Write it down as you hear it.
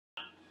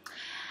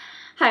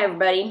Hi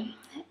everybody,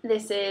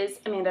 this is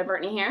Amanda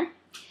Britney here.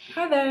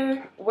 Hi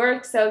there.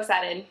 We're so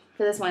excited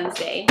for this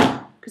Wednesday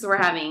because we're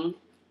having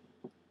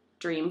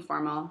Dream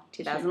Formal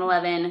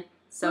 2011.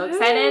 So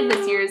excited.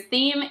 This year's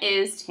theme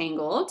is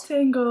Tangled.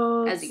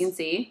 Tangled. As you can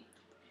see,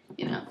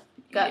 you know,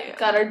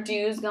 got our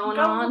dues going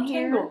on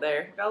here. Tangled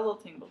there. Got a little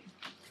tangled.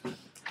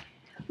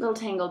 Little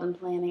tangled in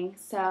planning.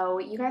 So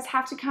you guys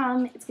have to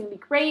come. It's going to be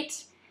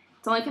great.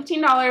 It's only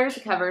 $15.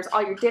 It covers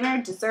all your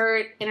dinner,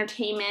 dessert,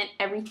 entertainment,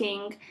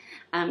 everything.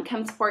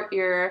 Come support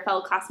your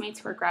fellow classmates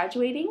who are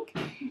graduating.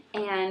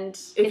 And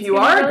if you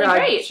are a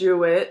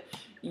graduate,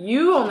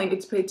 you only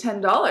get to pay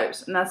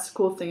 $10. And that's the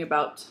cool thing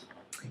about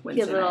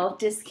Wednesday Get a little night.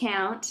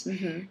 discount.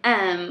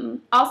 Mm-hmm.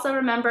 Also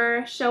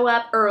remember, show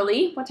up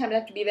early. What time do you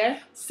have to be there?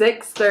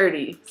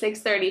 6:30.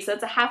 6:30. So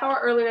it's a half hour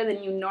earlier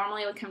than you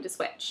normally would come to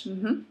Switch.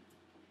 Mm-hmm.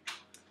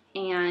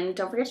 And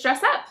don't forget to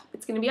dress up.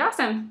 It's going to be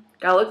awesome.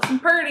 Gotta look some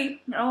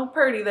pretty. You're all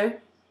pretty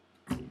there.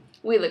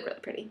 We look really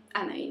pretty.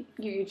 I know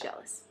you're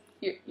jealous.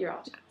 You're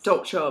all jealous.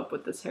 Don't show up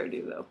with this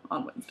hairdo though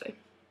on Wednesday.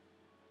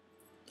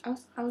 I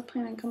was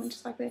planning on coming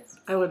just like this.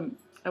 I wouldn't